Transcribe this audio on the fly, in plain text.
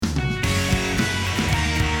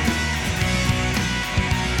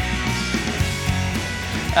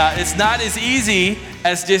It's not as easy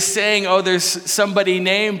as just saying, oh, there's somebody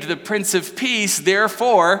named the Prince of Peace,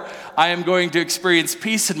 therefore I am going to experience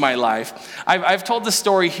peace in my life. I've told the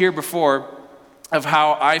story here before of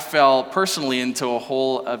how I fell personally into a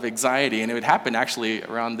hole of anxiety, and it would happen actually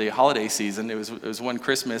around the holiday season. It was one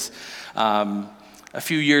Christmas, a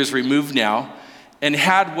few years removed now, and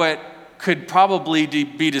had what could probably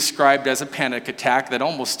be described as a panic attack that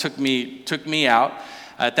almost took me out.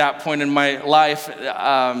 At that point in my life,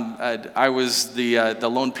 I was the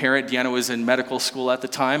lone parent. Deanna was in medical school at the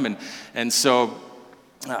time, and so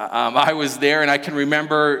I was there, and I can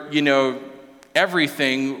remember,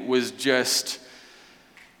 everything was just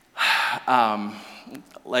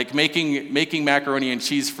like making macaroni and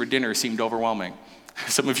cheese for dinner seemed overwhelming.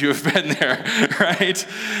 Some of you have been there, right?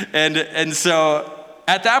 And so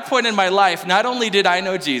at that point in my life, not only did I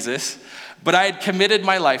know Jesus, but I had committed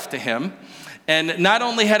my life to him. And not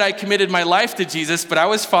only had I committed my life to Jesus, but I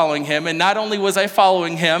was following him. And not only was I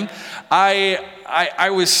following him, I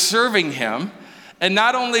was serving him. And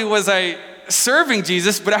not only was I serving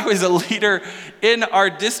Jesus, but I was a leader in our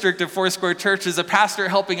district of Foursquare Church as a pastor,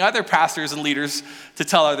 helping other pastors and leaders to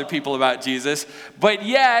tell other people about Jesus. But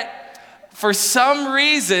yet, for some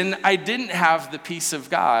reason, I didn't have the peace of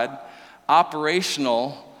God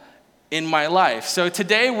operational in my life. So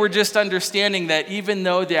today we're just understanding that even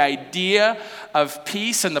though the idea of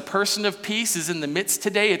peace and the person of peace is in the midst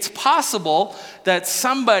today, it's possible that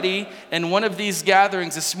somebody in one of these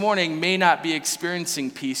gatherings this morning may not be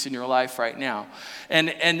experiencing peace in your life right now.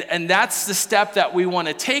 And that's the step that we want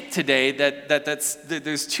to take today,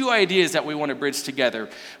 there's two ideas that we want to bridge together.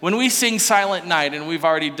 When we sing Silent Night, and we've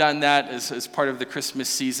already done that as part of the Christmas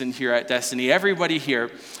season here at Destiny, everybody here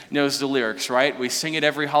knows the lyrics, right? We sing it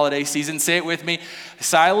every holiday season. Say it with me.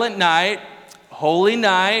 Silent night, holy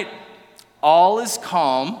night, all is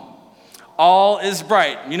calm, all is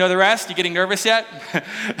bright. You know the rest? You getting nervous yet?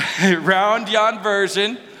 Round yon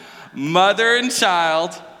virgin, mother and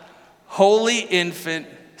child, holy infant,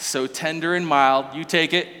 so tender and mild. You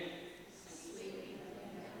take it.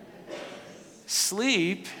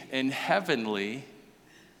 Sleep in heavenly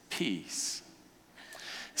peace.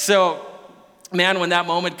 So, man, when that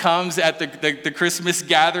moment comes at the Christmas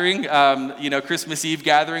gathering, Christmas Eve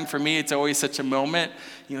gathering, for me, it's always such a moment.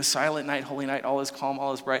 Silent night, holy night, all is calm,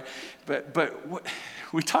 all is bright. But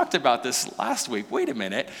we talked about this last week. Wait a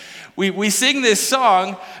minute. We sing this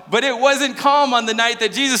song, but it wasn't calm on the night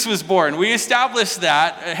that Jesus was born. We established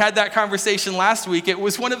that, had that conversation last week. It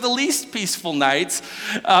was one of the least peaceful nights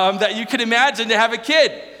that you could imagine to have a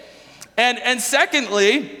kid. And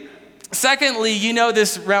secondly,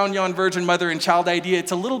 this round yon virgin mother and child idea,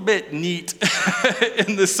 it's a little bit neat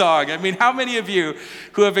in the song. I mean, how many of you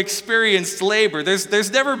who have experienced labor,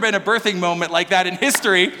 there's never been a birthing moment like that in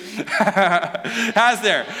history, has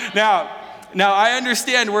there? Now I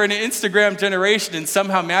understand we're in an Instagram generation, and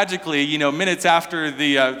somehow magically, minutes after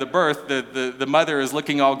the birth, the mother is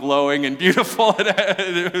looking all glowing and beautiful.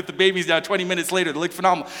 The baby's now 20 minutes later, they look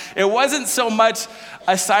phenomenal. It wasn't so much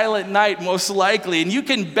a silent night, most likely, and you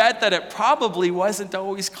can bet that it probably wasn't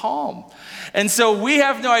always calm. And so we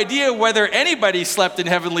have no idea whether anybody slept in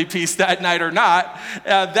heavenly peace that night or not.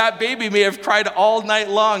 That baby may have cried all night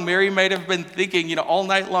long. Mary might have been thinking, all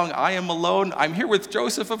night long, I am alone. I'm here with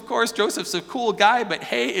Joseph, of course. Joseph's a cool guy, but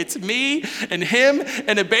hey, it's me and him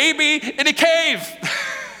and a baby in a cave.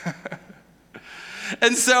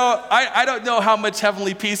 And so I don't know how much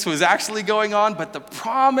heavenly peace was actually going on, but the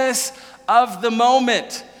promise of the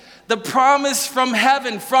moment, the promise from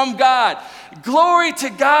heaven, from God, glory to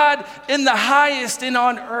God in the highest, and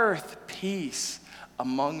on earth, peace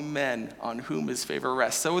among men on whom his favor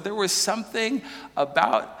rests. So there was something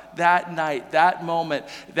about that night, that moment,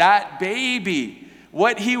 that baby,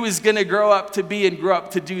 what he was going to grow up to be and grow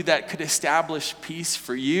up to do that could establish peace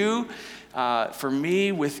for you, for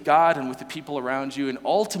me, with God and with the people around you, and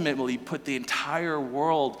ultimately put the entire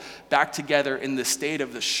world back together in the state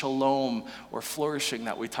of the shalom or flourishing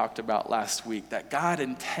that we talked about last week, that God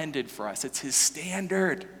intended for us. It's his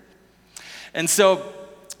standard. And so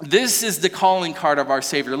this is the calling card of our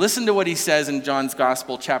Savior. Listen to what he says in John's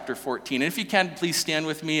Gospel, chapter 14. And if you can, please stand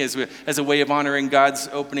with me as a way of honoring God's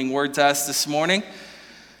opening word to us this morning.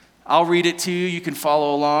 I'll read it to you. You can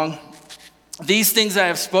follow along. These things I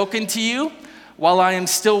have spoken to you while I am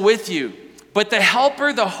still with you. But the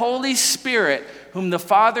Helper, the Holy Spirit, whom the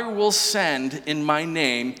Father will send in my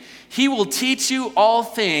name, he will teach you all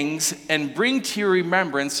things and bring to your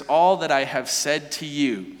remembrance all that I have said to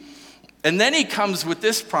you. And then he comes with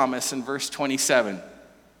this promise in verse 27.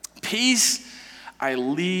 Peace I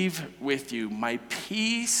leave with you. My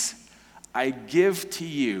peace I give to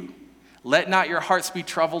you. Let not your hearts be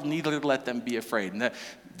troubled, neither let them be afraid. And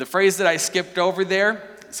the phrase that I skipped over there,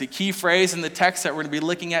 it's a key phrase in the text that we're going to be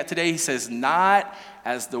looking at today. He says, not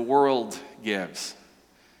as the world gives.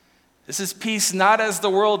 This is peace not as the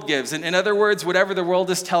world gives. And in other words, whatever the world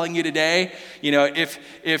is telling you today, if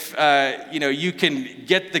you can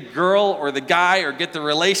get the girl or the guy or get the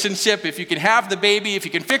relationship, if you can have the baby, if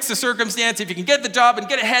you can fix the circumstance, if you can get the job and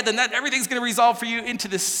get ahead, then everything's going to resolve for you into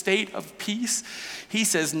this state of peace. He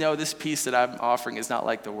says, no, this peace that I'm offering is not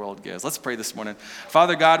like the world gives. Let's pray this morning.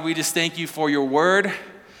 Father God, we just thank you for your word.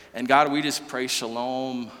 And God, we just pray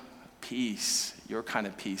shalom, peace, your kind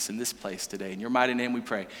of peace in this place today. In your mighty name we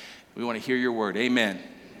pray. We want to hear your word. Amen.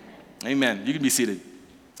 Amen. You can be seated.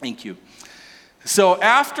 Thank you. So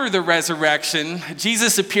after the resurrection,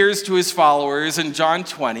 Jesus appears to his followers in John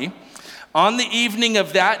 20. On the evening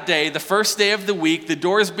of that day, the first day of the week, the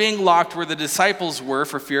doors being locked where the disciples were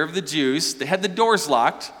for fear of the Jews, they had the doors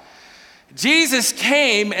locked. Jesus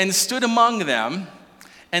came and stood among them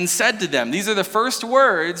and said to them, these are the first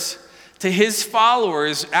words to his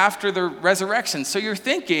followers after the resurrection. So you're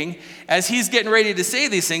thinking, as he's getting ready to say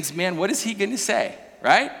these things, man, what is he going to say,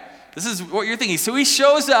 right? This is what you're thinking. So he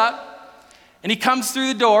shows up and he comes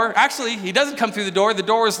through the door. Actually, he doesn't come through the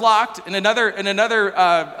door is locked. And another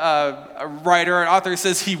writer, an author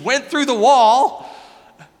says he went through the wall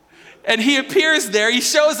and he appears there. He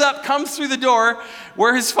shows up, comes through the door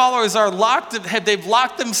where his followers are locked. They've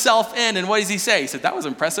locked themselves in. And what does he say? He said, that was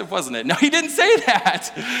impressive, wasn't it? No, he didn't say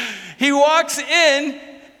that. He walks in,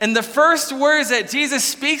 and the first words that Jesus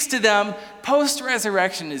speaks to them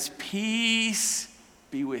post-resurrection is, peace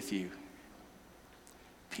be with you.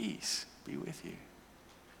 Peace be with you.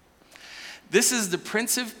 This is the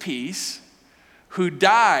Prince of Peace who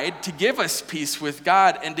died to give us peace with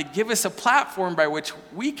God and to give us a platform by which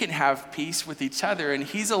we can have peace with each other. And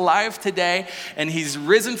he's alive today, and he's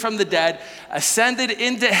risen from the dead, ascended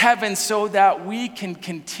into heaven so that we can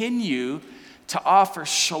continue to offer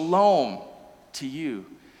shalom to you.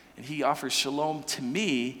 And he offers shalom to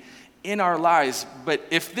me in our lives. But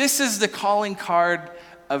if this is the calling card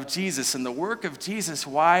of Jesus and the work of Jesus,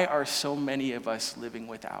 why are so many of us living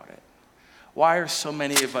without it? Why are so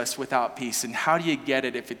many of us without peace? And how do you get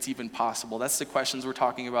it if it's even possible? That's the questions we're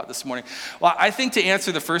talking about this morning. Well, I think to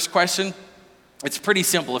answer the first question, it's pretty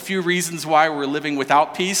simple. A few reasons why we're living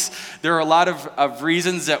without peace. There are a lot of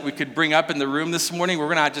reasons that we could bring up in the room this morning.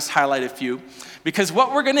 We're going to just highlight a few. Because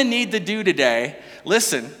what we're going to need to do today,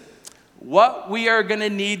 listen, what we are going to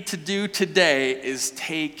need to do today is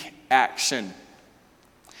take action.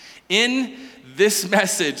 In this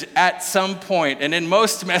message, at some point, and in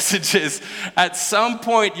most messages, at some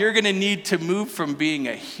point, you're going to need to move from being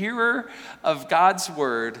a hearer of God's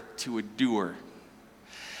word to a doer.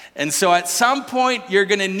 And so at some point, you're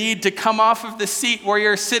going to need to come off of the seat where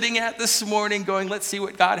you're sitting at this morning going, let's see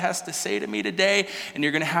what God has to say to me today. And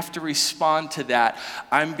you're going to have to respond to that.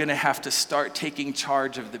 I'm going to have to start taking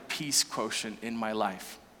charge of the peace quotient in my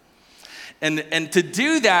life. And to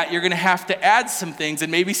do that, you're going to have to add some things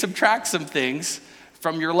and maybe subtract some things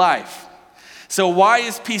from your life. So why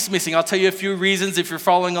is peace missing? I'll tell you a few reasons. If you're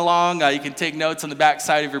following along, you can take notes on the back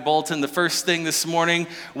side of your bulletin. The first thing this morning,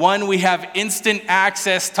 one, we have instant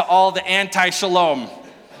access to all the anti-shalom.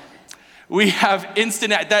 We have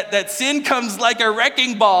that sin comes like a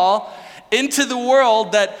wrecking ball into the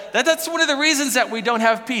world. That's one of the reasons that we don't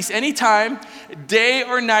have peace. Anytime, day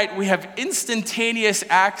or night, we have instantaneous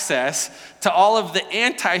access to all of the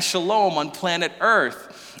anti-shalom on planet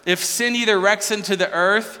Earth. If sin either wrecks into the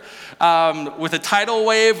earth with a tidal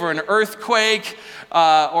wave or an earthquake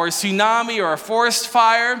or a tsunami or a forest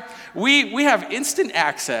fire, we have instant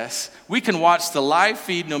access. We can watch the live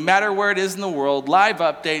feed no matter where it is in the world, live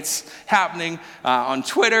updates happening on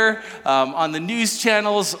Twitter, on the news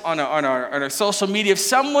channels, on our social media. If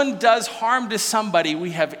someone does harm to somebody,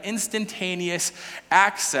 we have instantaneous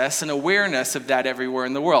access and awareness of that everywhere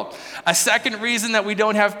in the world. A second reason that we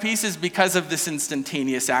don't have peace is because of this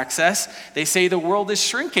instantaneous access. They say the world is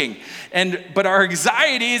shrinking, but our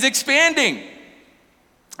anxiety is expanding.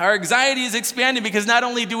 Our anxiety is expanding because not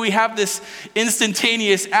only do we have this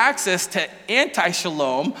instantaneous access to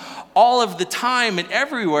anti-shalom all of the time and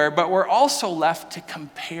everywhere, but we're also left to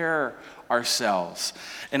compare ourselves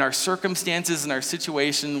and our circumstances and our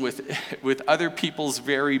situation with other people's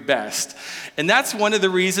very best. And that's one of the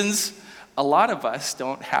reasons a lot of us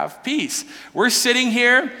don't have peace. We're sitting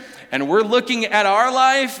here and we're looking at our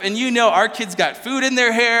life, and our kids got food in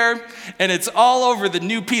their hair, and it's all over the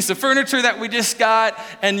new piece of furniture that we just got,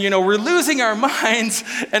 and we're losing our minds,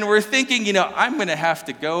 and we're thinking, I'm going to have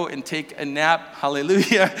to go and take a nap.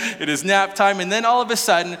 Hallelujah. It is nap time. And then all of a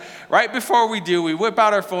sudden, right before we do, we whip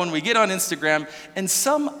out our phone, we get on Instagram, and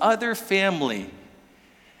some other family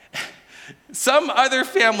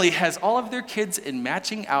has all of their kids in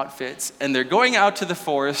matching outfits, and they're going out to the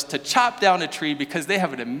forest to chop down a tree because they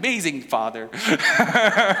have an amazing father.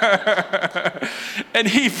 And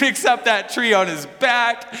he picks up that tree on his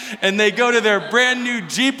back, and they go to their brand new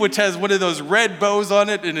Jeep, which has one of those red bows on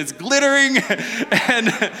it, and it's glittering.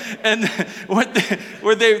 and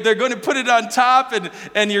they're going to put it on top,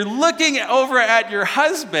 and you're looking over at your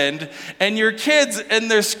husband and your kids,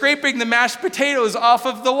 and they're scraping the mashed potatoes off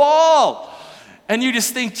of the wall. And you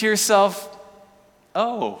just think to yourself,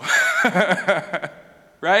 oh,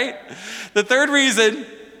 right? The third reason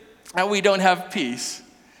that we don't have peace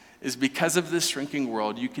is because of this shrinking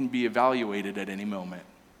world. You can be evaluated at any moment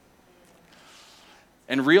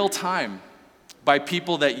in real time by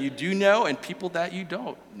people that you do know and people that you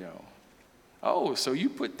don't know. Oh, so you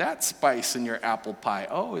put that spice in your apple pie.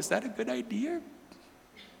 Oh, is that a good idea?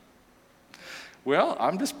 Well,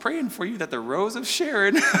 I'm just praying for you that the Rose of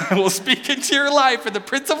Sharon will speak into your life, and the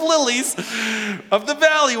Prince of Lilies of the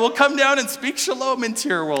Valley will come down and speak shalom into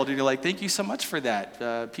your world. And you're like, thank you so much for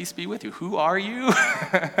that. Peace be with you. Who are you?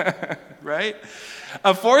 Right?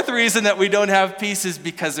 A fourth reason that we don't have peace is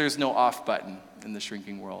because there's no off button in the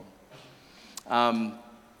shrinking world.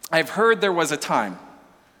 I've heard there was a time.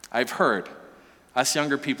 Us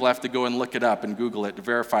younger people have to go and look it up and Google it to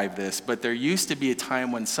verify this, but there used to be a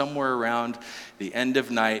time when somewhere around the end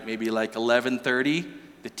of night, maybe like 11:30,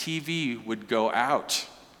 the TV would go out.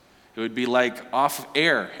 It would be like off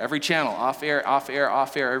air, every channel, off air,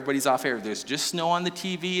 everybody's off air. There's just snow on the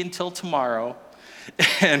TV until tomorrow.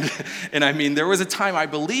 And I mean, there was a time, I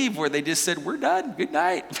believe, where they just said, we're done, good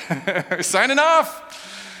night, signing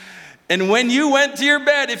off. And when you went to your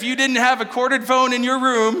bed, if you didn't have a corded phone in your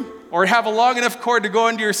room, or have a long enough cord to go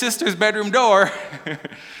into your sister's bedroom door,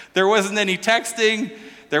 there wasn't any texting,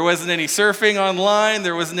 there wasn't any surfing online,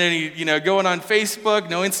 there wasn't any, going on Facebook,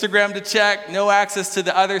 no Instagram to check, no access to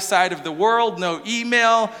the other side of the world, no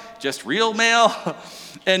email, just real mail.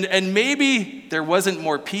 And maybe there wasn't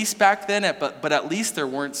more peace back then, but at least there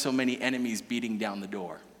weren't so many enemies beating down the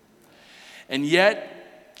door. And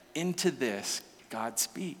yet, into this, God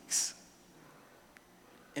speaks.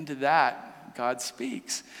 Into that, God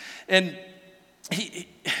speaks. And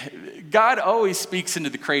God always speaks into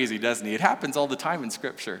the crazy, doesn't he? It happens all the time in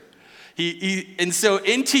Scripture. And so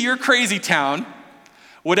into your crazy town,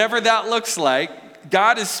 whatever that looks like,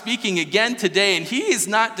 God is speaking again today, and he is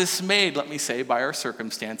not dismayed, let me say, by our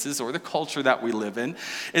circumstances or the culture that we live in.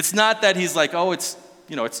 It's not that he's like, oh, it's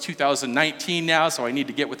 2019 now, so I need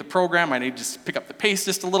to get with the program. I need to just pick up the pace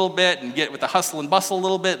just a little bit and get with the hustle and bustle a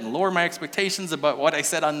little bit and lower my expectations about what I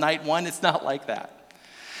said on night one. It's not like that.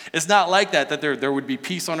 It's not like that there would be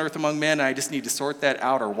peace on earth among men, and I just need to sort that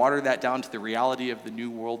out or water that down to the reality of the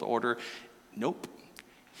new world order. Nope.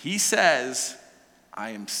 He says, I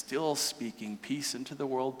am still speaking peace into the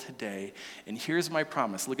world today, and here's my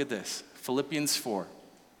promise. Look at this. Philippians 4.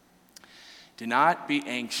 Do not be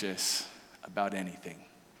anxious about anything.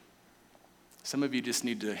 Some of you just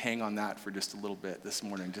need to hang on that for just a little bit this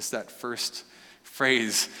morning. Just that first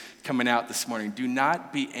phrase coming out this morning. Do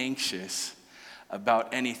not be anxious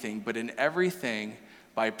about anything, but in everything,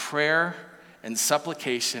 by prayer and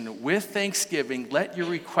supplication, with thanksgiving, let your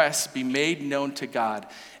requests be made known to God.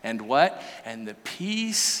 And what? And the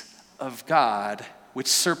peace of God, which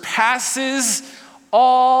surpasses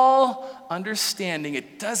all understanding.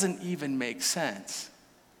 It doesn't even make sense.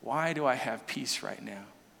 Why do I have peace right now?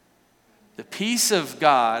 The peace of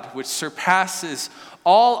God, which surpasses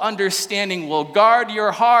all understanding, will guard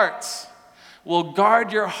your hearts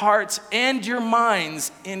and your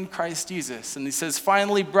minds in Christ Jesus. And he says,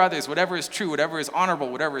 finally, brothers, whatever is true, whatever is honorable,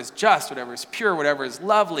 whatever is just, whatever is pure, whatever is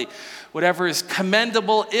lovely, whatever is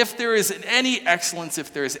commendable, if there is any excellence,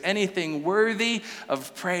 if there is anything worthy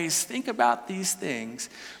of praise, think about these things.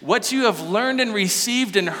 What you have learned and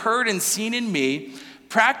received and heard and seen in me,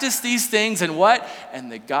 practice these things, and what?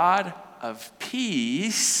 And the God of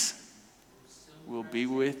peace will be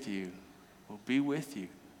with you. Will be with you.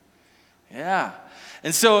 Yeah.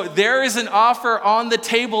 And so there is an offer on the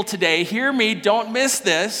table today. Hear me, don't miss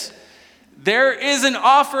this. There is an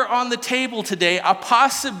offer on the table today, a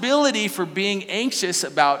possibility for being anxious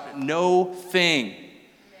about no thing.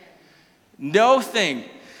 No thing.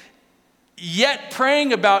 Yet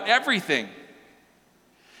praying about everything.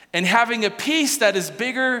 And having a peace that is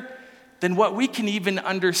bigger than what we can even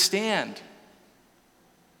understand.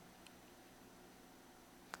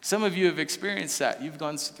 Some of you have experienced that. You've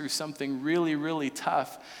gone through something really, really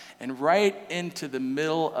tough. And right into the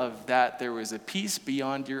middle of that, there was a peace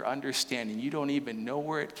beyond your understanding. You don't even know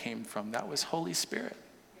where it came from. That was Holy Spirit.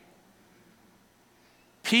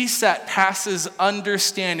 Peace that passes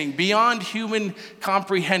understanding, beyond human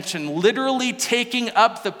comprehension, literally taking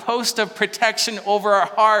up the post of protection over our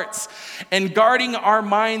hearts and guarding our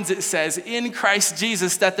minds, it says, in Christ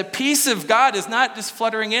Jesus, that the peace of God is not just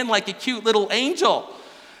fluttering in like a cute little angel.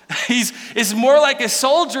 It's more like a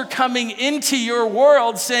soldier coming into your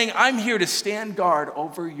world saying, I'm here to stand guard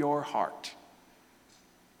over your heart.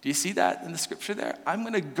 Do you see that in the scripture there? I'm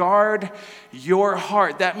going to guard your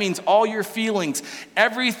heart. That means all your feelings,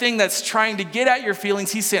 everything that's trying to get at your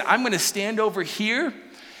feelings. He's saying, I'm going to stand over here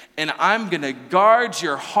and I'm going to guard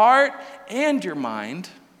your heart and your mind.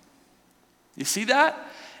 You see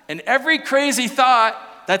that? And every crazy thought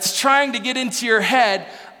that's trying to get into your head,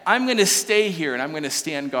 I'm going to stay here and I'm going to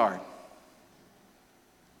stand guard.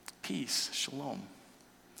 Peace, shalom.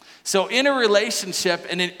 So in a relationship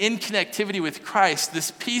and in connectivity with Christ,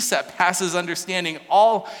 this peace that passes understanding,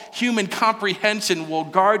 all human comprehension, will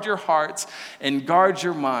guard your hearts and guard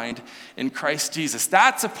your mind in Christ Jesus.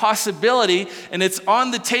 That's a possibility, and it's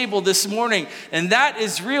on the table this morning. And that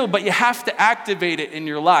is real, but you have to activate it in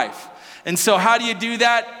your life. And so how do you do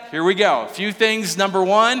that? Here we go. A few things. Number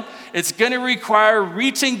one, it's going to require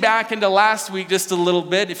reaching back into last week just a little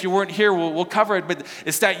bit. If you weren't here, we'll cover it. But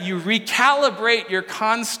it's that you recalibrate your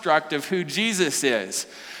construct of who Jesus is.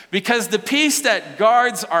 Because the peace that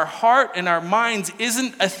guards our heart and our minds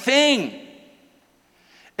isn't a thing.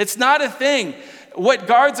 It's not a thing. What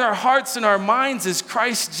guards our hearts and our minds is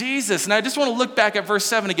Christ Jesus. And I just want to look back at verse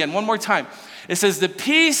 7 again, one more time. It says, the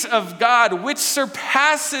peace of God, which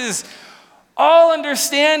surpasses all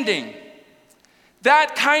understanding,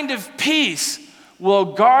 that kind of peace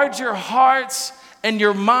will guard your hearts and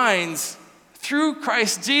your minds through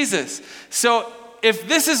Christ Jesus. So if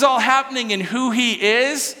this is all happening in who he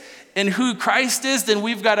is and who Christ is, then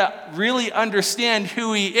we've got to really understand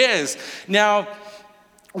who he is. Now,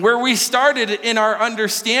 where we started in our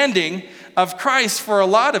understanding of Christ, for a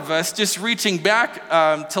lot of us, just reaching back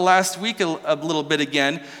to last week a little bit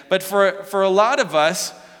again, but for a lot of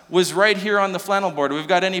us, was right here on the flannel board. We've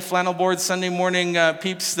got any flannel boards Sunday morning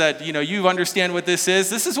peeps that, you understand what this is?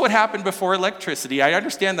 This is what happened before electricity. I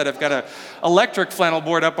understand that I've got an electric flannel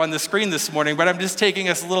board up on the screen this morning, but I'm just taking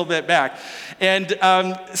us a little bit back. And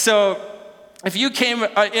so if you came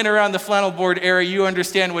in around the flannel board area, you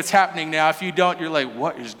understand what's happening now. If you don't, you're like,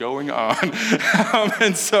 what is going on?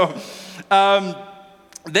 And so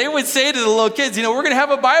they would say to the little kids, we're going to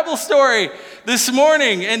have a Bible story this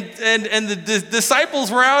morning. And the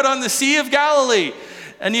disciples were out on the Sea of Galilee.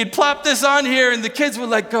 And you'd plop this on here and the kids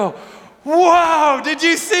would go, wow, did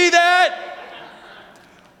you see that?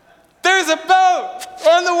 There's a boat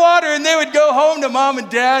on the water. And they would go home to mom and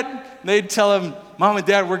dad. And they'd tell them, Mom and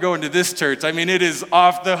Dad, we're going to this church. I mean, it is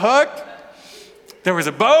off the hook. There was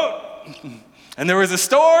a boat and there was a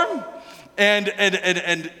storm. And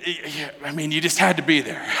I mean, you just had to be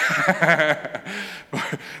there.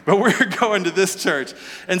 But we're going to this church.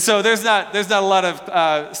 And so there's not a lot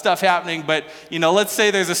of stuff happening, but, let's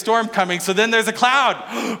say there's a storm coming, so then there's a cloud.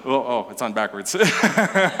 Oh, it's on backwards. And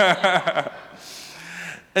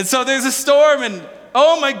so there's a storm, and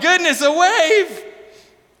oh my goodness, a wave.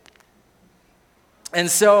 And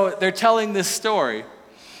so they're telling this story.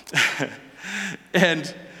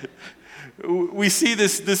 And we see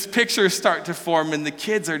this picture start to form, and the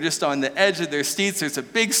kids are just on the edge of their seats. There's a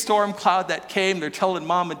big storm cloud that came. They're telling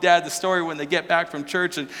mom and dad the story when they get back from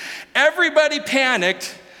church, and everybody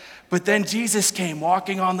panicked, but then Jesus came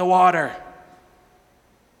walking on the water.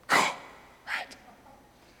 Right.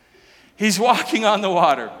 He's walking on the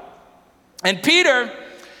water. And Peter,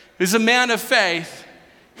 who's a man of faith,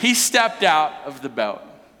 he stepped out of the boat.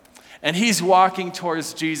 And he's walking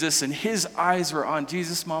towards Jesus, and his eyes were on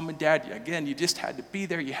Jesus, mom and dad. Again, you just had to be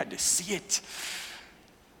there. You had to see it.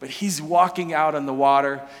 But he's walking out on the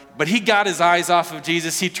water. But he got his eyes off of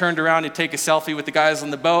Jesus. He turned around to take a selfie with the guys on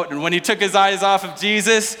the boat. And when he took his eyes off of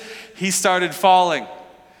Jesus, he started falling.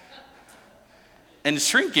 And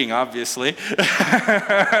shrinking, obviously.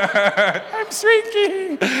 I'm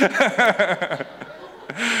shrinking.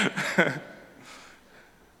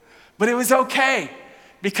 But it was okay.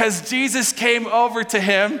 Because Jesus came over to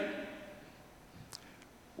him,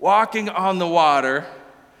 walking on the water,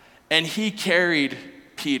 and he carried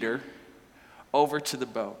Peter over to the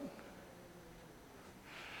boat.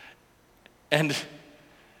 And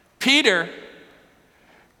Peter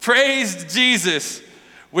praised Jesus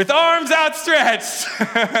with arms outstretched.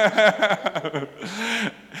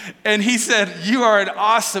 And he said, you are an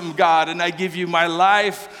awesome God, and I give you my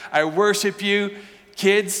life. I worship you.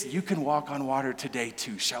 Kids, you can walk on water today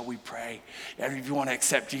too. Shall we pray? And if you want to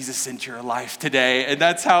accept Jesus into your life today, and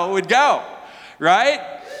that's how it would go, right?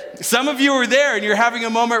 Some of you are there and you're having a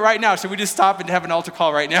moment right now. Should we just stop and have an altar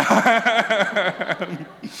call right now?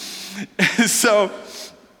 So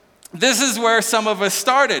this is where some of us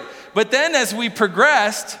started. But then as we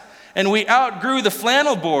progressed and we outgrew the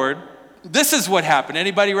flannel board, this is what happened.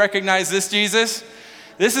 Anybody recognize this Jesus?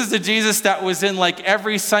 This is the Jesus that was in like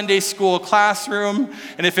every Sunday school classroom.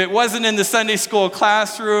 And if it wasn't in the Sunday school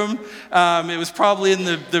classroom, it was probably in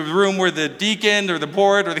the room where the deacon or the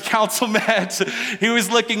board or the council met. He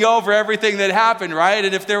was looking over everything that happened, right?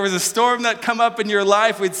 And if there was a storm that come up in your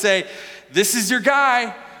life, we'd say, this is your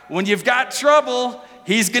guy. When you've got trouble,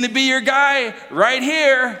 he's going to be your guy right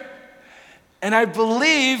here. And I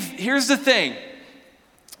believe, here's the thing.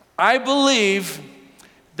 I believe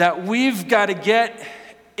that we've got to get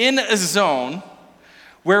in a zone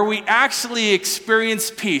where we actually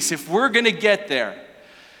experience peace. If we're going to get there,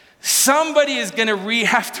 somebody is going to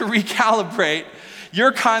have to recalibrate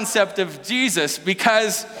your concept of Jesus,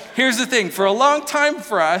 because here's the thing. For a long time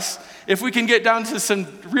for us, if we can get down to some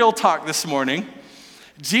real talk this morning,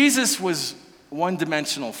 Jesus was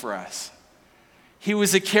one-dimensional for us. He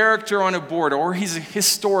was a character on a board, or he's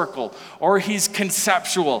historical, or he's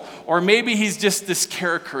conceptual, or maybe he's just this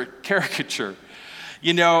caricature.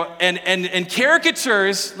 You know, and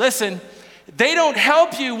caricatures, listen, they don't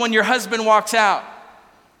help you when your husband walks out.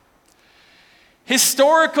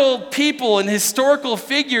 Historical people and historical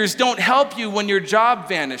figures don't help you when your job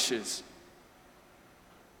vanishes,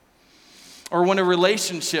 or when a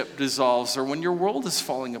relationship dissolves, or when your world is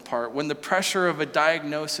falling apart, when the pressure of a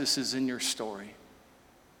diagnosis is in your story.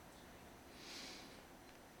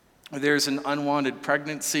 There's an unwanted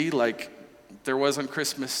pregnancy like there was on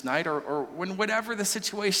Christmas night, or when whatever the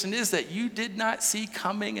situation is that you did not see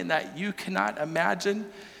coming and that you cannot imagine,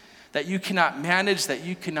 that you cannot manage, that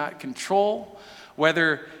you cannot control,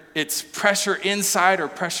 whether it's pressure inside or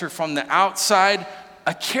pressure from the outside,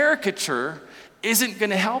 a caricature isn't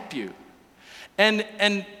going to help you.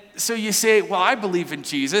 And so you say, well, I believe in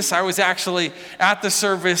Jesus. I was actually at the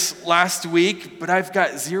service last week, but I've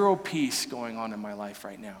got zero peace going on in my life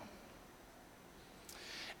right now.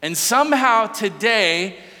 And somehow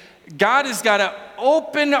today, God has got to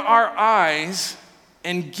open our eyes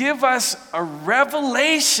and give us a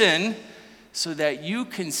revelation so that you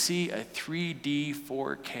can see a 3D,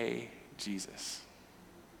 4K Jesus.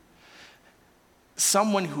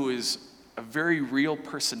 Someone who is a very real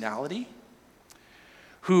personality,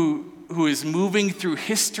 who is moving through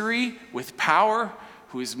history with power,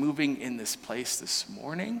 who is moving in this place this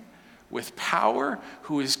morning with power,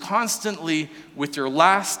 who is constantly with your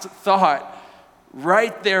last thought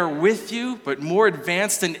right there with you, but more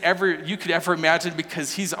advanced than ever you could ever imagine,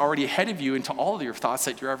 because he's already ahead of you into all of your thoughts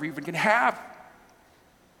that you're ever even going to have.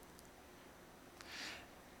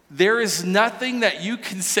 There is nothing that you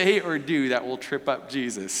can say or do that will trip up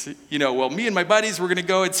Jesus. You know, well, me and my buddies, we're going to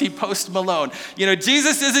go and see Post Malone. You know,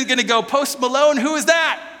 Jesus isn't going to go, Post Malone, who is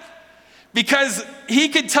that? Because he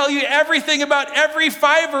could tell you everything about every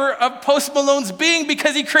fiber of Post Malone's being,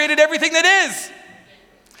 because he created everything that is.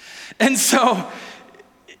 And so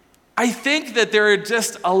I think that there are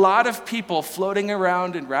just a lot of people floating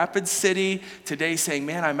around in Rapid City today saying,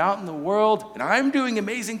 man, I'm out in the world and I'm doing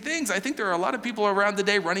amazing things. I think there are a lot of people around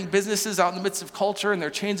today running businesses out in the midst of culture, and they're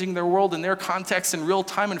changing their world and their context in real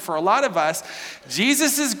time. And for a lot of us,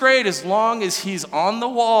 Jesus is great as long as he's on the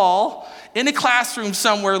wall in a classroom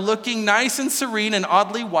somewhere looking nice and serene and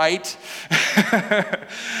oddly white.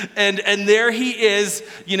 and there he is,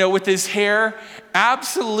 you know, with his hair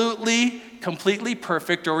absolutely completely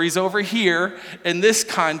perfect, or he's over here in this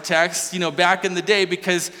context, you know, back in the day,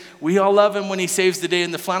 because we all love him when he saves the day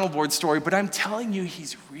in the flannel board story. But I'm telling you,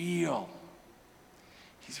 he's real.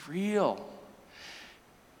 He's real.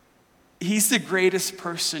 He's the greatest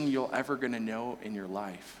person you're ever going to know in your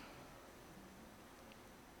life.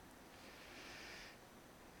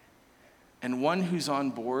 And one who's on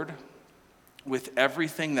board with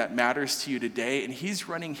everything that matters to you today, and he's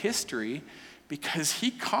running history because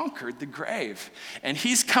he conquered the grave. And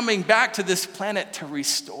he's coming back to this planet to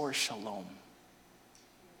restore shalom.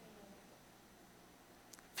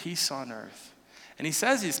 Peace on earth. And he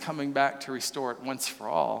says he's coming back to restore it once for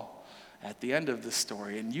all at the end of the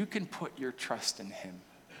story. And you can put your trust in him.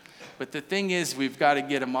 But the thing is, we've got to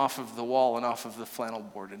get him off of the wall and off of the flannel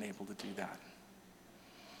board and able to do that.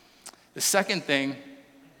 The second thing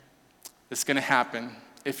that's going to happen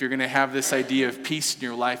if you're going to have this idea of peace in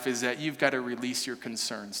your life, is that you've got to release your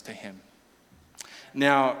concerns to him.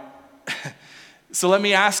 Now, so let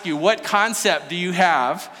me ask you, what concept do you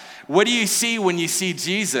have? What do you see when you see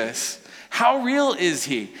Jesus? How real is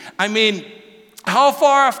he? I mean, how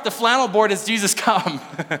far off the flannel board has Jesus come?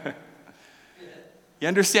 You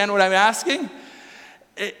understand what I'm asking?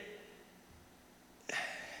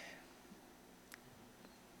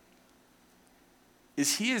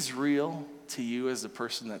 Is he as real to you as the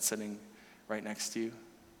person that's sitting right next to you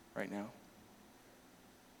right now?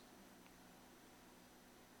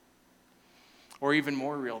 Or even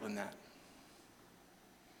more real than that?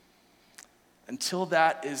 Until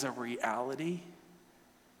that is a reality,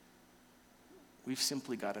 we've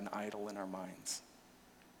simply got an idol in our minds.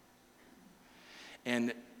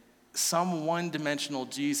 And some one-dimensional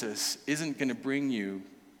Jesus isn't going to bring you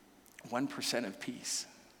 1% of peace.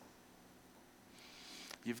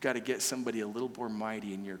 You've got to get somebody a little more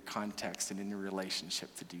mighty in your context and in your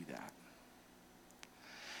relationship to do that.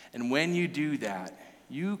 And when you do that,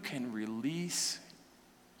 you can release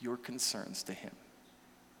your concerns to him.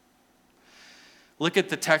 Look at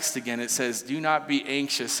the text again. It says, do not be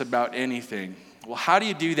anxious about anything. Well, how do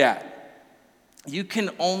you do that? You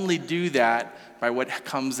can only do that by what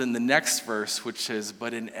comes in the next verse, which says,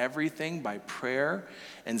 but in everything by prayer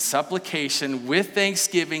and supplication with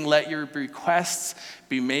thanksgiving, let your requests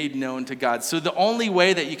be made known to God. So the only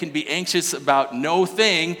way that you can be anxious about no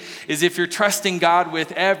thing is if you're trusting God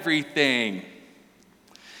with everything.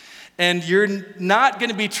 And you're not going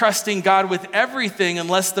to be trusting God with everything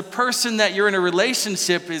unless the person that you're in a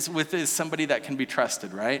relationship with is somebody that can be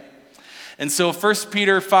trusted, right? And so 1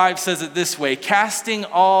 Peter 5 says it this way, casting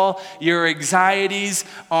all your anxieties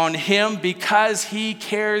on him because he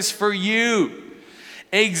cares for you.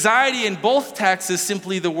 Anxiety in both texts is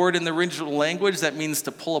simply the word in the original language that means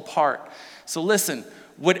to pull apart. So listen,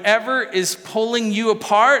 whatever is pulling you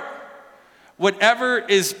apart, whatever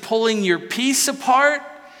is pulling your peace apart,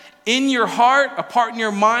 in your heart, apart in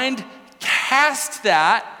your mind, cast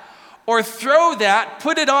that or throw that,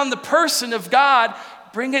 put it on the person of God,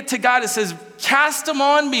 bring it to God. It says, cast them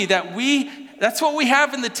on me. That's what we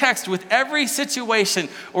have in the text with every situation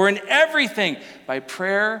or in everything. By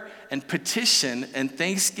prayer and petition and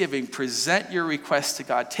thanksgiving, present your requests to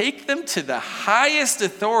God. Take them to the highest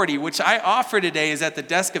authority, which I offer today is at the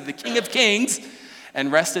desk of the King of Kings,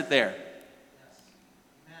 and rest it there.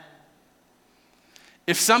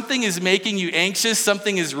 If something is making you anxious,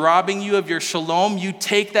 something is robbing you of your shalom, you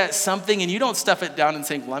take that something and you don't stuff it down and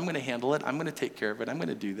say, well, I'm going to handle it. I'm going to take care of it. I'm going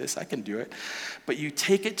to do this. I can do it. But you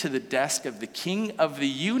take it to the desk of the King of the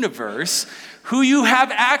universe, who you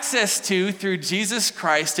have access to through Jesus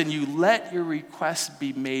Christ, and you let your request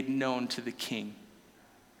be made known to the King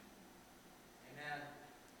Amen.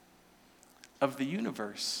 Of the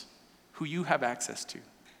universe, who you have access to.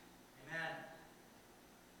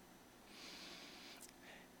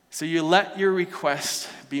 So you let your request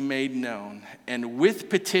be made known. And with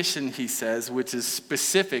petition, he says, which is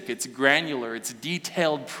specific, it's granular, it's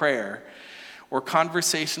detailed prayer or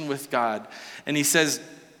conversation with God. And he says,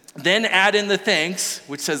 then add in the thanks,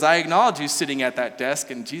 which says, I acknowledge you sitting at that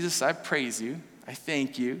desk. And Jesus, I praise you. I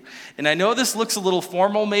thank you. And I know this looks a little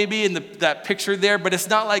formal maybe in that picture there, but it's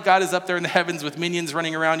not like God is up there in the heavens with minions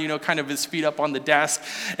running around, kind of his feet up on the desk.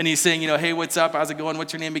 And he's saying, hey, what's up? How's it going?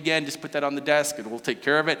 What's your name again? Just put that on the desk and we'll take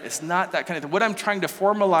care of it. It's not that kind of thing. What I'm trying to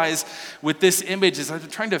formalize with this image is I'm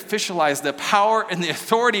trying to officialize the power and the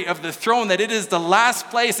authority of the throne, that it is the last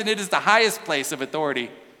place and it is the highest place of authority.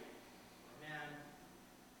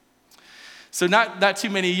 So not too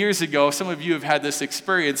many years ago, some of you have had this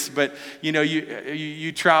experience, but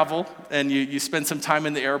you travel and you spend some time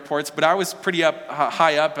in the airports. But I was pretty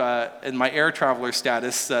high up in my air traveler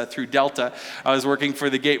status through Delta. I was working for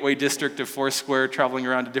the Gateway District of Foursquare, traveling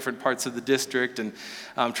around to different parts of the district and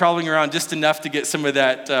traveling around just enough to get some of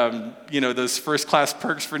that, those first class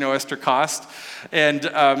perks for no extra cost. And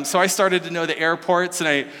so I started to know the airports,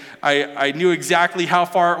 and I knew exactly how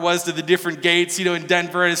far it was to the different gates. In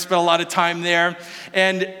Denver, I spent a lot of time there.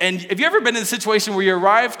 And have you ever been in a situation where you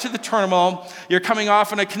arrive to the terminal, you're coming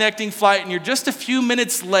off on a connecting flight, and you're just a few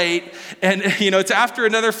minutes late, and it's after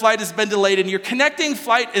another flight has been delayed, and your connecting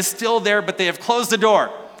flight is still there, but they have closed the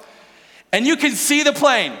door. And you can see the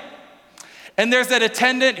plane. And there's that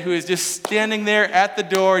attendant who is just standing there at the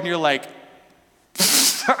door, and you're like,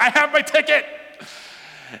 I have my ticket.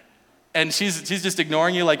 And she's just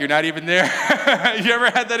ignoring you like you're not even there. You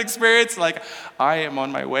ever had that experience? Like, I am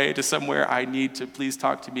on my way to somewhere. I need to please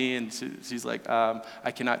talk to me. And she's like,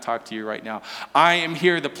 I cannot talk to you right now. I am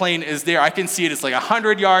here. The plane is there. I can see it. It's like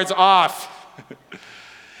 100 yards off.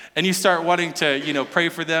 And you start wanting to, pray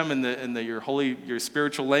for them in your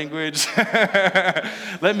spiritual language.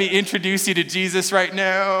 Let me introduce you to Jesus right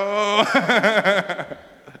now.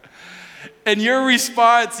 And your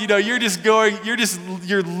response,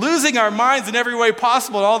 you're losing our minds in every way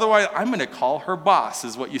possible. And all the while, I'm going to call her boss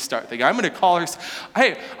is what you start thinking. I'm going to call her,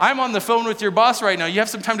 hey, I'm on the phone with your boss right now. You have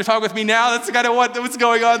some time to talk with me now? That's kind of what's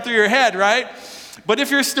going on through your head, right? But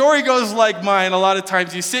if your story goes like mine, a lot of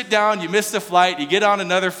times you sit down, you miss the flight, you get on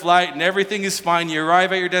another flight, and everything is fine. You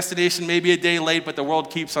arrive at your destination maybe a day late, but the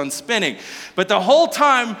world keeps on spinning. But the whole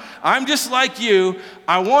time, I'm just like you.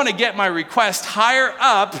 I want to get my request higher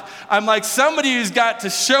up. I'm like somebody who's got to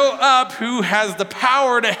show up who has the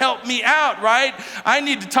power to help me out, right? I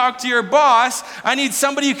need to talk to your boss. I need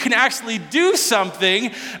somebody who can actually do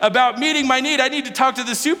something about meeting my need. I need to talk to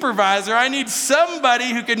the supervisor. I need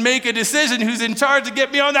somebody who can make a decision, who's in charge to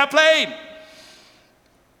get me on that plane.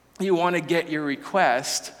 You want to get your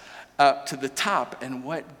request up to the top. And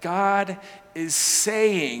what God is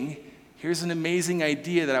saying, here's an amazing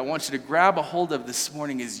idea that I want you to grab a hold of this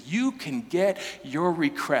morning, is you can get your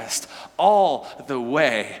request all the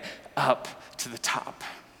way up to the top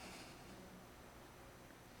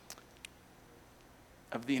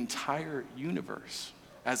of the entire universe.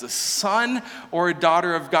 As a son or a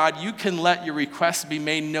daughter of God, you can let your requests be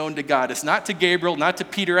made known to God. It's not to Gabriel, not to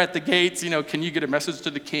Peter at the gates, can you get a message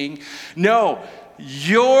to the king? No,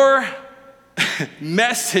 your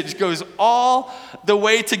message goes all the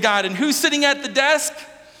way to God. And who's sitting at the desk?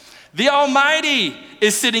 The Almighty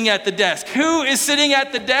is sitting at the desk. Who is sitting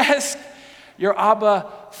at the desk? Your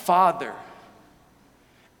Abba Father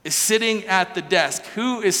is sitting at the desk.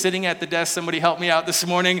 Who is sitting at the desk? Somebody help me out this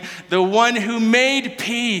morning. The one who made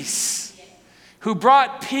peace, who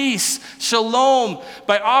brought peace, shalom,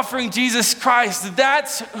 by offering Jesus Christ.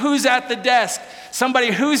 That's who's at the desk.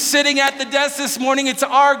 Somebody who's sitting at the desk this morning. It's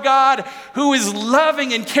our God who is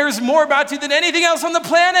loving and cares more about you than anything else on the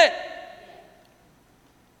planet.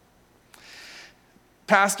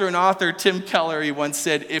 Pastor and author Tim Keller, he once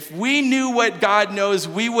said, if we knew what God knows,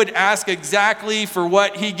 we would ask exactly for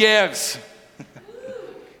what he gives.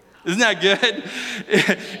 Isn't that good?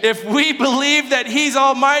 If we believe that he's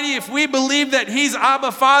almighty, if we believe that he's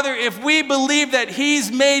Abba Father, if we believe that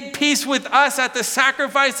he's made peace with us at the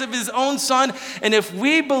sacrifice of his own son, and if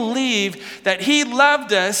we believe that he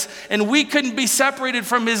loved us and we couldn't be separated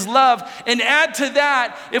from his love, and add to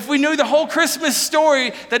that, if we knew the whole Christmas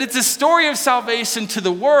story, that it's a story of salvation to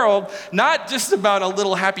the world, not just about a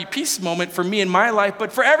little happy peace moment for me in my life,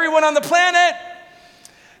 but for everyone on the planet,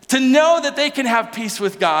 to know that they can have peace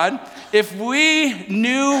with God. If we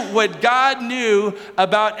knew what God knew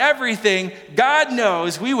about everything God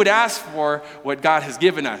knows, we would ask for what God has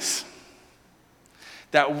given us.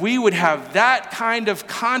 That we would have that kind of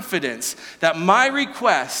confidence that my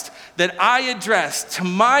request that I addressed to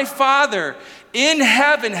my Father in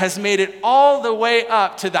heaven has made it all the way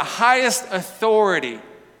up to the highest authority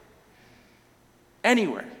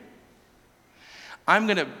anywhere. I'm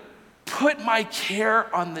going to put my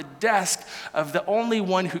care on the desk of the only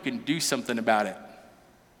one who can do something about it.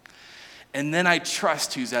 And then I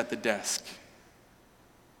trust who's at the desk.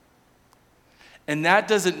 And that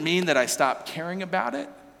doesn't mean that I stop caring about it.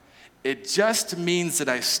 It just means that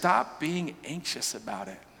I stop being anxious about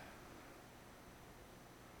it.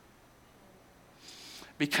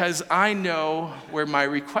 Because I know where my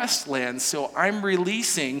request lands, so I'm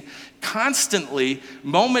releasing constantly,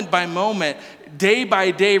 moment by moment, day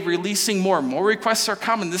by day, releasing more. More requests are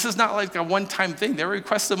coming. This is not like a one-time thing. There are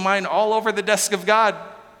requests of mine all over the desk of God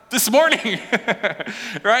this morning,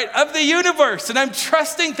 right, of the universe. And I'm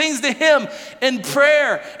trusting things to him in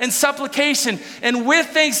prayer and supplication and with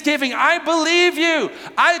thanksgiving. I believe you.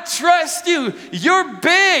 I trust you. You're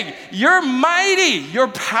big. You're mighty. You're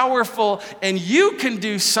powerful. And you can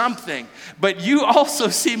do something. But you also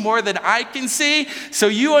see more than I can see. So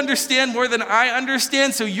you understand more than I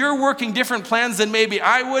understand. So you're working different plans than maybe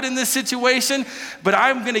I would in this situation. But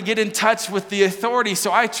I'm going to get in touch with the authority.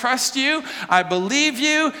 So I trust you. I believe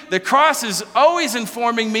you. The cross is always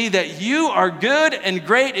informing me that you are good and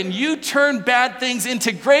great and you turn bad things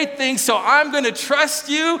into great things. So I'm going to trust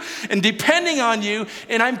you and depending on you,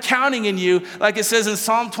 and I'm counting in you. Like it says in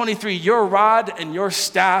Psalm 23, your rod and your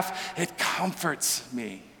staff, it comforts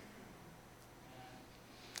me.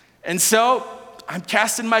 And so I'm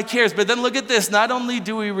casting my cares. But then look at this. Not only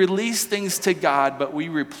do we release things to God, but we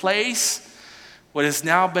replace what has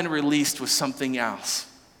now been released with something else.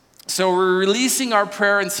 So we're releasing our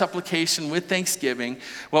prayer and supplication with thanksgiving,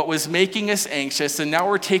 what was making us anxious, and now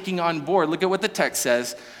we're taking on board. Look at what the text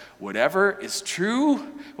says. whatever is true,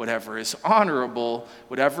 whatever is honorable,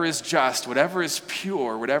 whatever is just, whatever is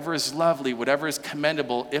pure, whatever is lovely, whatever is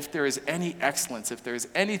commendable, if there is any excellence, if there is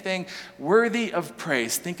anything worthy of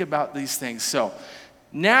praise, think about these things. So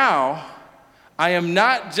now I am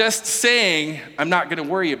not just saying I'm not going to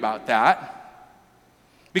worry about that,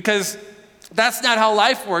 because that's not how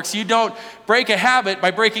life works. You don't break a habit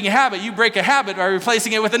by breaking a habit. You break a habit by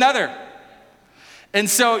replacing it with another. And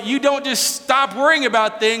so you don't just stop worrying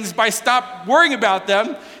about things by stop worrying about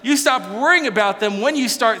them. You stop worrying about them when you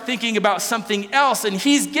start thinking about something else. And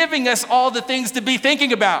he's giving us all the things to be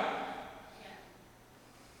thinking about.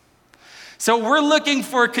 So we're looking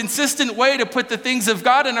for a consistent way to put the things of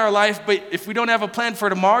God in our life, but if we don't have a plan for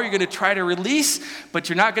tomorrow, you're going to try to release, but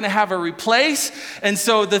you're not going to have a replace. And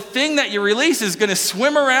so the thing that you release is going to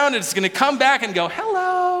swim around, and it's going to come back and go,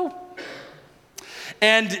 hello.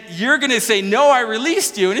 And you're going to say, no, I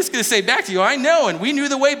released you. And it's going to say back to you, I know, and we knew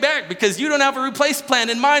the way back because you don't have a replace plan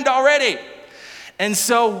in mind already. And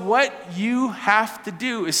so what you have to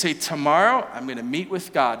do is say, tomorrow, I'm going to meet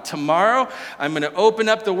with God. Tomorrow, I'm going to open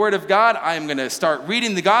up the Word of God. I'm going to start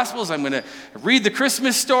reading the Gospels. I'm going to read the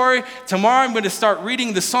Christmas story. Tomorrow, I'm going to start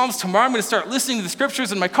reading the Psalms. Tomorrow, I'm going to start listening to the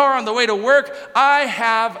Scriptures in my car on the way to work. I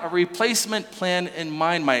have a replacement plan in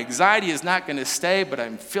mind. My anxiety is not going to stay, but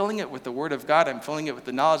I'm filling it with the Word of God. I'm filling it with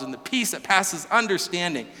the knowledge and the peace that passes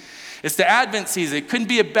understanding. It's the Advent season. It couldn't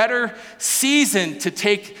be a better season to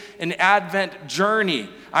take an Advent journey.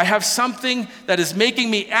 I have something that is making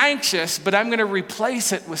me anxious, but I'm going to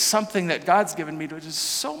replace it with something that God's given me, which is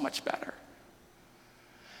so much better.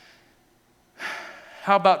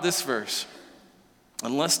 How about this verse?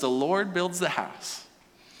 Unless the Lord builds the house,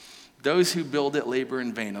 those who build it labor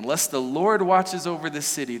in vain. Unless the Lord watches over the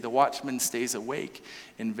city, the watchman stays awake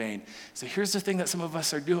in vain. So here's the thing that some of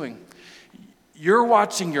us are doing. You're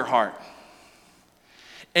watching your heart,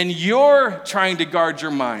 and you're trying to guard your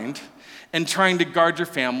mind and trying to guard your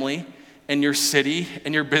family and your city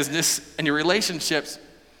and your business and your relationships,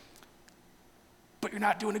 but you're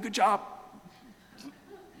not doing a good job.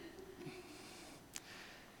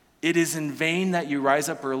 It is in vain that you rise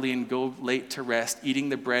up early and go late to rest, eating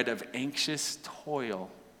the bread of anxious toil,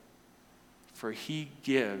 for he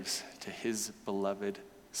gives to his beloved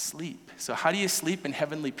sleep. So how do you sleep in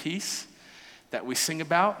heavenly peace that we sing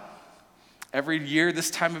about every year, this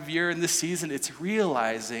time of year, in this season? It's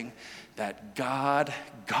realizing that God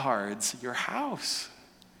guards your house.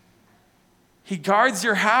 He guards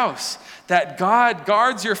your house, that God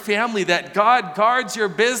guards your family, that God guards your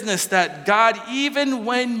business, that God, even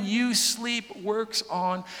when you sleep, works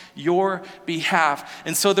on your behalf.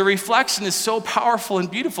 And so the reflection is so powerful and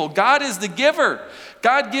beautiful. God is the giver.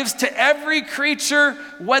 God gives to every creature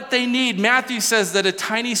what they need. Matthew says that a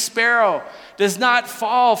tiny sparrow does not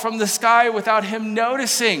fall from the sky without him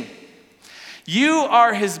noticing. You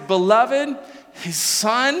are his beloved, his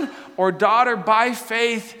son or daughter by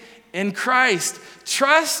faith in Christ.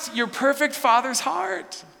 Trust your perfect Father's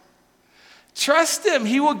heart. Trust him.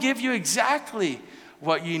 He will give you exactly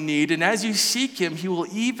what you need. And as you seek him, he will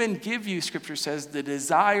even give you, Scripture says, the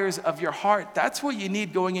desires of your heart. That's what you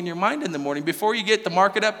need going in your mind in the morning. Before you get the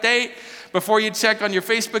market update, before you check on your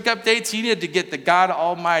Facebook updates, you need to get the God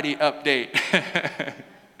Almighty update.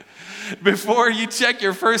 Before you check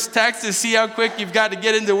your first text to see how quick you've got to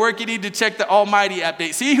get into work, you need to check the Almighty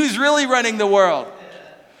update. See who's really running the world.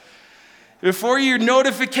 Before your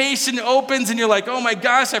notification opens and you're like, oh my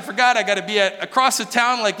gosh, I forgot I got to be across the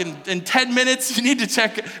town like in 10 minutes, you need to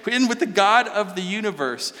check in with the God of the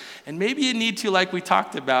universe. And maybe you need to, like we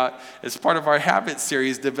talked about as part of our habit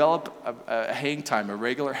series, develop a hang time, a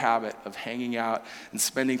regular habit of hanging out and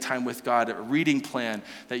spending time with God, a reading plan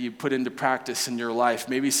that you put into practice in your life,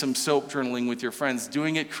 maybe some soap journaling with your friends,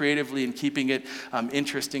 doing it creatively and keeping it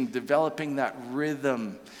interesting, developing that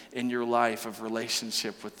rhythm in your life of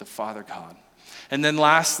relationship with the Father God. And then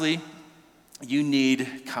lastly, you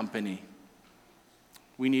need company.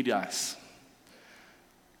 We need us.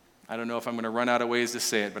 I don't know if I'm going to run out of ways to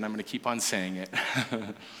say it, but I'm going to keep on saying it.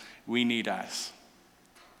 We need us.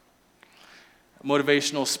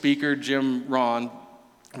 Motivational speaker Jim Rohn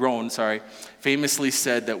famously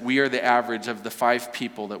said that we are the average of the 5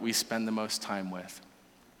 people that we spend the most time with.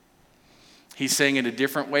 He's saying it a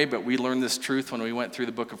different way, but we learned this truth when we went through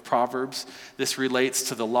the book of Proverbs. This relates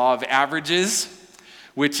to the law of averages,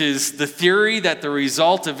 which is the theory that the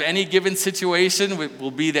result of any given situation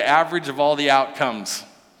will be the average of all the outcomes.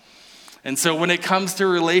 And so when it comes to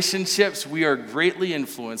relationships, we are greatly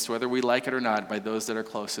influenced, whether we like it or not, by those that are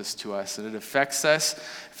closest to us. And it affects us,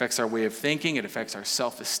 affects our way of thinking, it affects our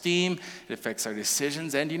self-esteem, it affects our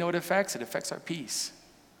decisions, and you know what it affects? It affects our peace.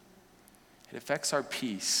 It affects our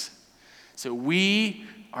peace. So we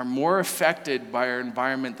are more affected by our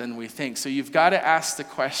environment than we think. So you've got to ask the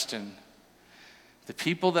question, the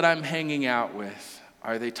people that I'm hanging out with,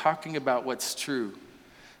 are they talking about what's true?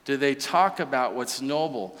 Do they talk about what's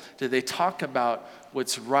noble? Do they talk about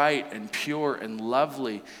what's right and pure and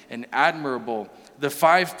lovely and admirable? The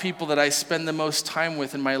 5 people that I spend the most time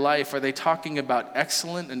with in my life, are they talking about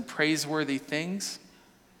excellent and praiseworthy things?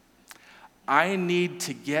 I need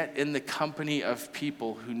to get in the company of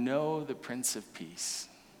people who know the Prince of Peace,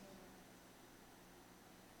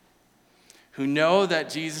 who know that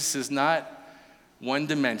Jesus is not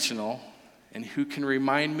one-dimensional, and who can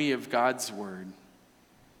remind me of God's word,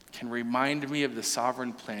 can remind me of the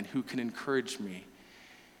sovereign plan, who can encourage me.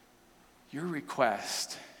 Your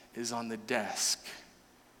request is on the desk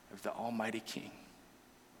of the Almighty King.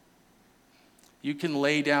 You can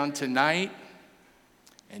lay down tonight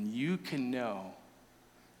and you can know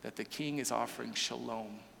that the King is offering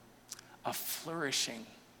shalom, a flourishing.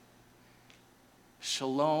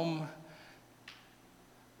 Shalom,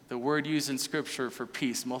 the word used in Scripture for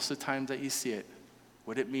peace, most of the time that you see it,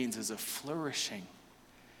 what it means is a flourishing.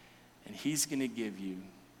 And he's going to give you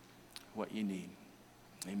what you need.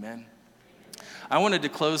 Amen. I wanted to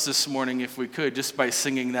close this morning, if we could, just by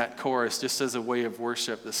singing that chorus, just as a way of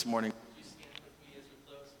worship this morning. Would you stand with me as we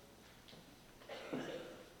close?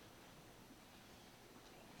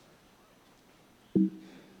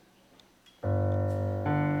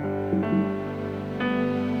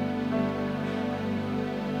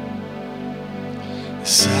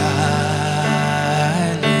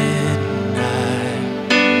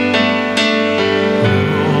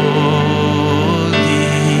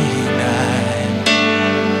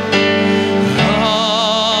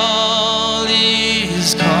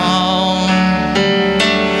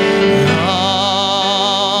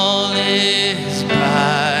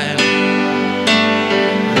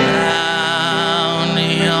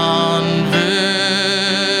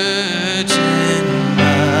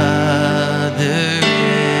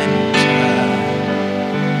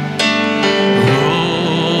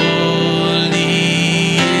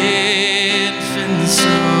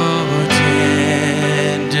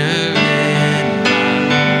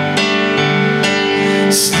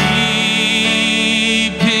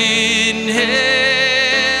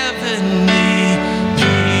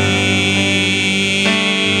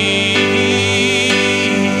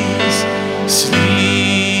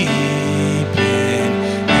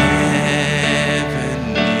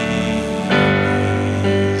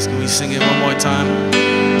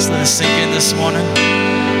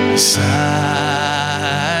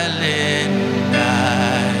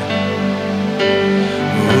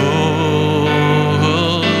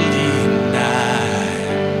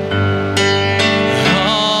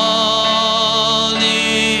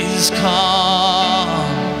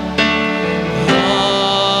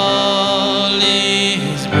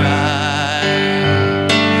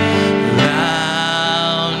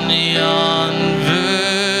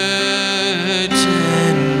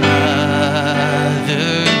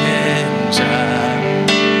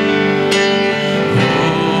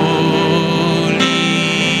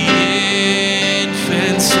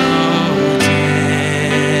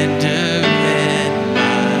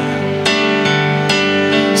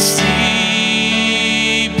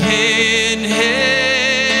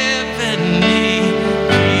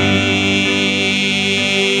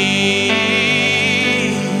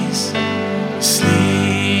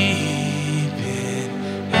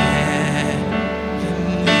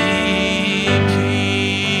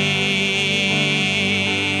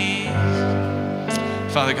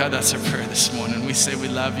 Father God, that's our prayer this morning. We say we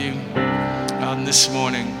love you. This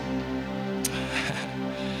morning,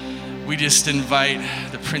 we just invite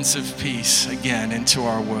the Prince of Peace again into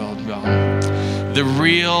our world, God. The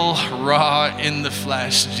real, raw, in the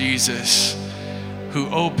flesh Jesus, who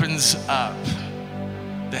opens up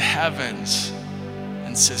the heavens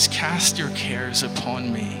and says, cast your cares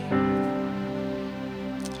upon me.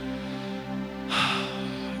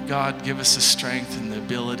 God, give us the strength and the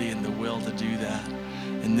ability and the will to do that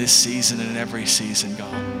in this season and every season,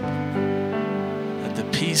 God. That the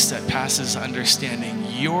peace that passes understanding,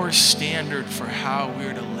 your standard for how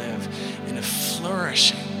we're to live in a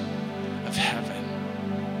flourishing of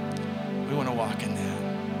heaven. We want to walk in that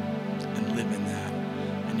and live in that.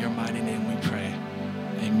 In your mighty name,